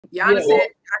Yana said,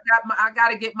 I got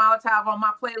to get Molotov on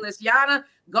my playlist. Yana,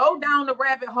 go down the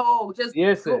rabbit hole. Just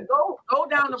go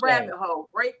down the rabbit hole.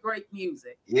 Great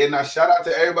music. Yeah, now shout out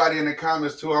to everybody in the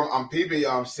comments too. I'm peeping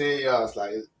y'all. I'm seeing y'all. It's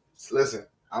like, listen,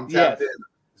 I'm tapped in.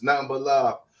 It's nothing but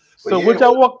love. But so what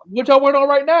y'all working on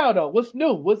right now though? What's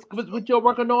new? What y'all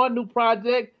working on? New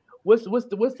project? What's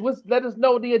let us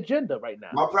know the agenda right now.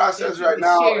 My process right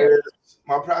now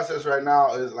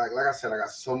is like I said, I got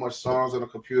so much songs on the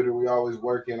computer. We always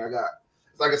working.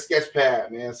 It's like a sketch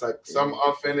pad, man. It's like some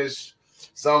unfinished,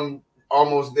 some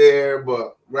almost there,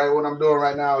 but what I'm doing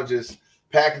right now is just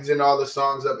packaging all the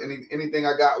songs up. Anything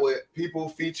I got with people,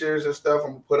 features and stuff,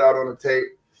 I'm gonna put out on the tape.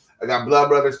 I got Blood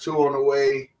Brothers 2 on the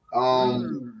way.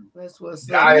 That's what's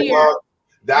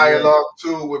Dialogue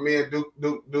 2 with me and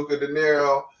Duke of De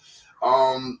Niro.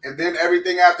 And then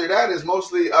everything after that is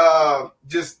mostly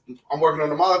just I'm working on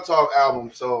the Molotov album,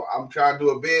 so I'm trying to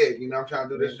do it big. I'm trying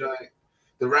to do this joint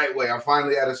the right way. I'm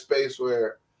finally at a space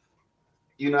where,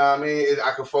 you know what I mean,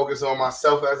 I can focus on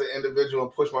myself as an individual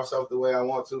and push myself the way I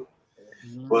want to.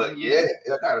 But yeah,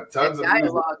 I got tons of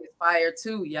dialogue is fire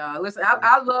too, y'all. Listen,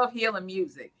 I love healing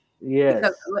music. Yeah,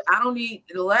 because I don't need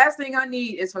the last thing I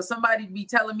need is for somebody to be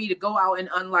telling me to go out and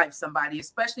unlife somebody,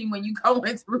 especially when you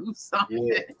going through something.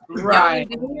 Yeah. Right.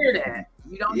 You don't need to hear that.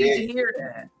 You don't need to hear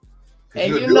that.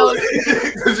 And you know,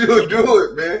 because you'll do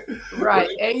it, man. Right.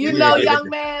 And you know, young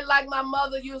man, like my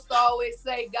mother used to always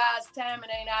say, God's timing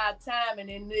ain't our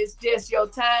timing, and it's just your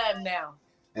time now.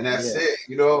 And that's it.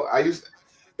 You know,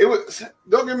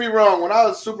 don't get me wrong, when I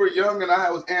was super young and I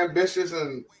was ambitious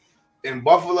and in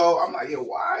Buffalo, I'm like,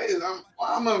 why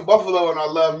I'm in Buffalo and I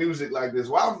love music like this?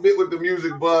 Why I'm bit with the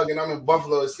music bug and I'm in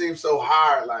Buffalo? It seems so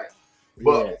hard,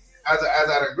 but as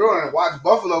I grew and watched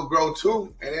Buffalo grow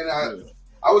too, and then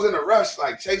I was in a rush,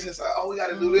 like chasing, we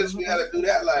got to do this, we got to do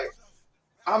that. Like,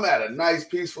 I'm at a nice,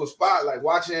 peaceful spot, like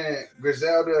watching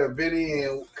Griselda and Benny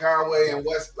and Conway and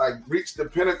West, like reach the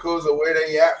pinnacles of where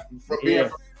they at from being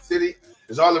from the city.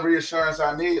 It's all the reassurance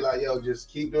I need. Like, just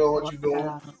keep doing what you're doing.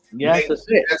 Yes, that's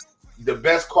it. The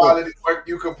best quality work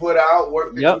you can put out,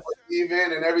 work that you believe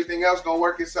in, and everything else gonna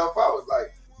work itself out.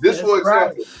 Like this, for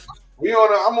example,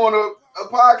 I'm on a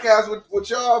podcast with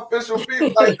y'all official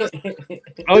people. Like,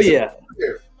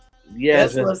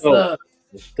 yes, that's what's up.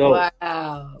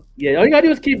 Wow. Yeah, all you gotta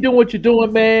do is keep doing what you're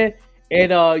doing, man.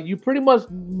 And you pretty much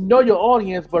know your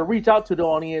audience, but reach out to the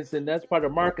audience, and that's part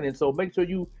of marketing. So make sure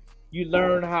you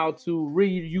learn how to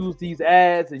reuse these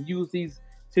ads and use these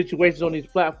situations on these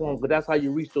platforms, because that's how you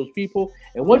reach those people.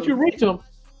 And once you reach them,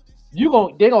 they're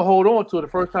gonna hold on to it the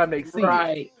first time they see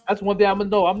it. That's one thing I'm gonna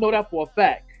know. I know that for a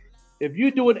fact. If you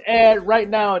do an ad right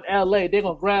now in LA, they're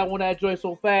gonna grab one of that joint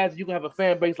so fast you can have a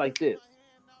fan base like this.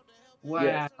 Wow.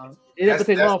 Yeah. It doesn't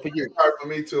take long for you. Part for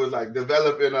me too is like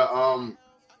developing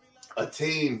a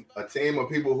team of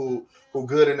people who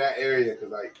good in that area.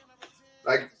 Cause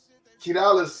like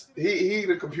Kidal he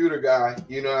the computer guy,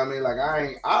 you know what I mean? Like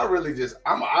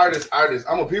I'm an artist.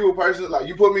 I'm a people person. Like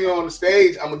you put me on the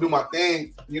stage, I'm gonna do my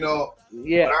thing, you know.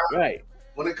 Yeah, right.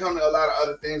 When it comes to a lot of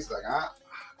other things, like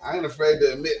I ain't afraid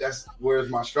to admit that's where's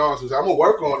my strong suits. I'm gonna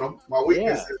work on them, my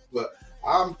weaknesses, but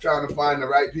I'm trying to find the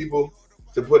right people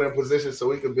to put in position so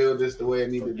we can build this the way it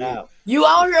needs to be. You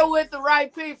out here with the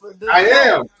right people. I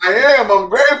am. I'm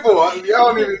grateful.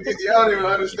 Y'all don't even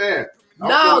understand.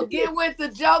 Get with the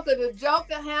Joker. The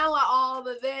Joker handle all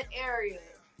of that area.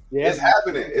 Yeah, it's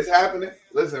happening.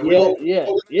 Listen, no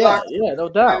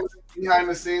doubt. Behind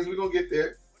the scenes, we're gonna get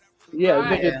there. Yeah,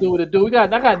 we can do what it do. I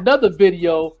got another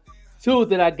video too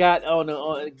that I got on.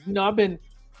 I've been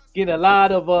getting a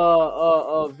lot of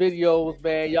videos,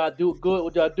 man. Y'all do good.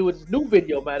 What y'all do with this new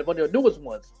video, man? One of the newest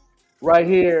ones, right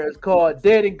here. It's called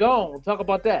 "Dead and Gone." Talk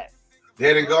about that.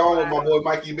 Dead and Gone with my boy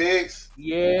Mikey Biggs.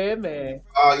 Yeah, man.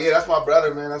 Yeah, that's my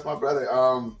brother, man. That's my brother.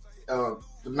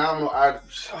 Phenomenal.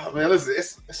 Man, listen,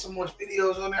 it's so much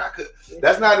videos on there.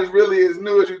 That's not as really as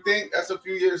new as you think. That's a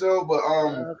few years old, but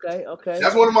okay.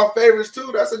 That's one of my favorites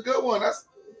too. That's a good one.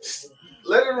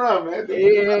 Let it run, man.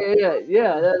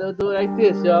 Yeah. They'll do it like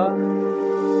this, y'all.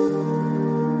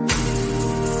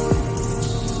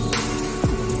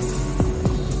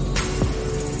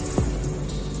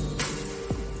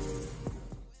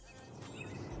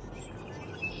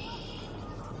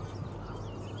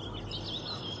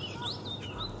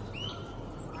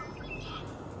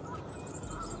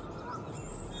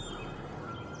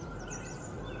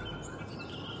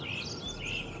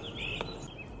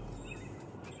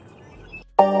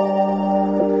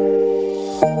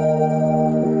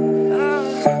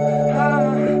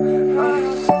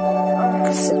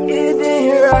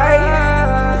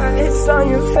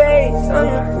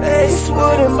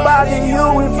 wouldn't bother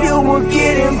you if you were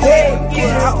getting paid.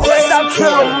 I always stop till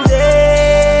I'm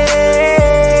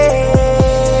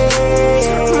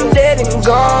dead and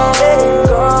gone.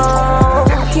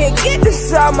 I can't get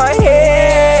this out my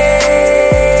head.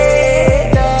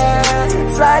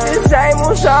 It's like the same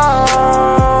old song.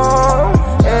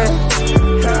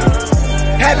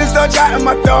 Had to start jotting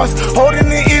my thoughts. Holding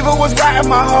the evil was right in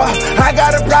my heart. I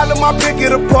got a problem, I pick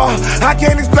it apart. I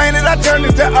can't explain it, I turn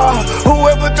it to awe.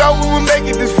 Whoever thought we would make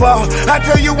it this far? I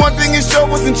tell you one thing, it sure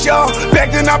wasn't y'all.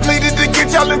 Back then I pleaded to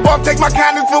get y'all involved. Take my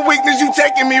kindness for weakness, you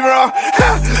taking me wrong.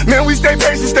 Man, we stay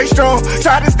patient, stay strong.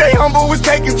 Try to stay humble, it's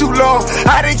taking too long.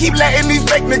 I didn't keep letting these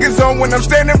fake niggas on when I'm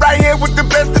standing right here with the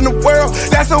best in the world.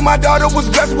 That's how my daughter was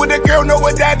blessed with a girl. Know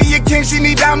her daddy a king, she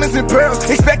need diamonds and pearls.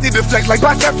 Expected to flex like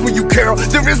biceps when you curl.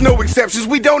 There is no exceptions,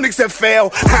 we don't accept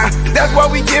fail. That's why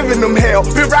we giving them hell.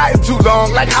 Been riding too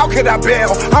long, like how could I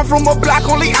bail? I'm from a block,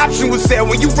 only option was sell.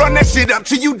 When you run that shit up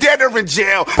till you dead or in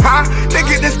jail.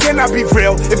 Nigga, this cannot be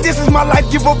real. If this is my life,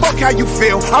 give a fuck how you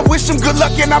feel. I wish them good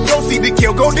luck and I proceed to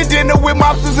kill. Go to dinner with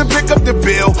mobsters and pick up the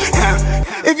bill.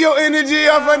 If your energy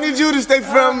off, I need you to stay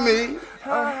from me.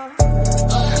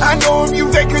 I know if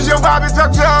you fake cause your vibe is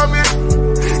talk to me.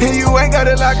 And you ain't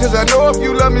gotta lie, cause I know if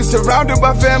you love me, surrounded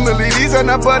by family. These are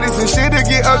not buddies and shit'll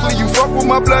get ugly. You fuck with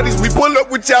my bloodies, we pull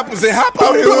up with choppers and hop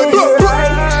out here with you.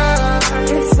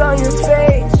 It's on your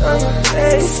face,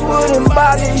 This wouldn't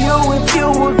bother you if you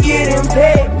were getting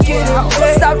paid. I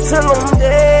won't stop till I'm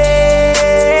dead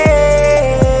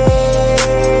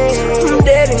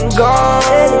and gone.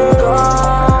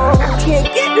 I can't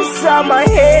get this out my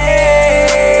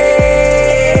head.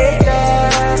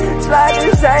 It's like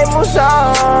the same old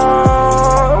song.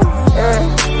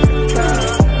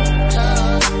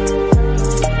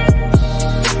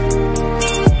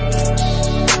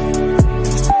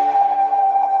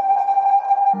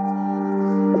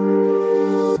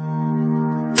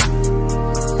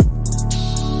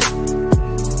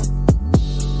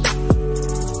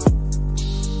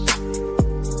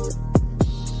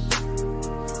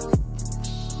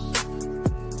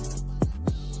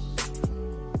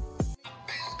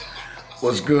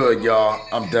 What's good, y'all?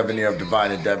 I'm Devonair of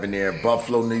Divine and Devonair,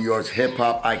 Buffalo, New York's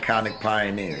hip-hop iconic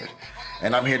pioneers.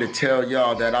 And I'm here to tell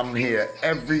y'all that I'm here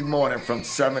every morning from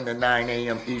 7 to 9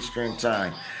 a.m. Eastern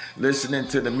Time, listening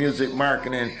to the music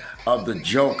marketing of The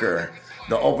Joker,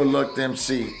 The Overlooked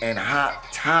MC, and Hot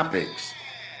Topics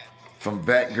from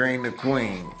Vet Green to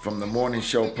Queen from the Morning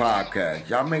Show podcast.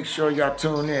 Y'all make sure y'all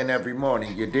tune in every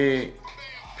morning, you dig?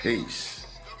 Peace.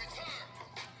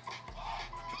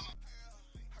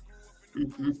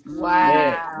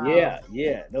 Wow.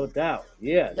 Yeah, no doubt.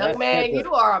 Yeah. Young man,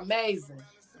 you are amazing.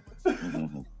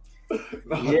 Thank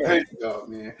you,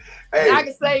 man. Hey. I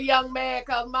can say young man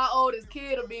because my oldest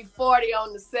kid will be 40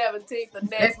 on the 17th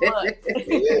of next month.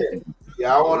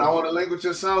 Yeah, I want to link with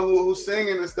your son who's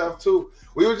singing and stuff too.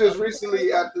 We were just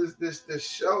recently at this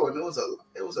show, and it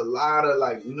was a lot of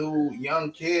like new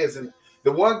young kids, and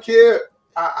the one kid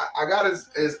I got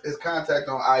his contact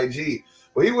on IG.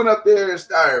 Well, he went up there and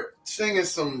started singing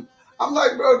some. I'm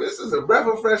like, bro, this is a breath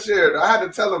of fresh air. I had to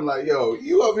tell him, like, yo,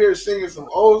 you up here singing some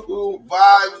old school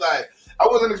vibes. Like, I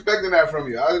wasn't expecting that from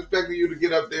you. I was expecting you to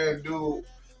get up there and do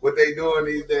what they doing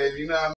these days. You know what I mean?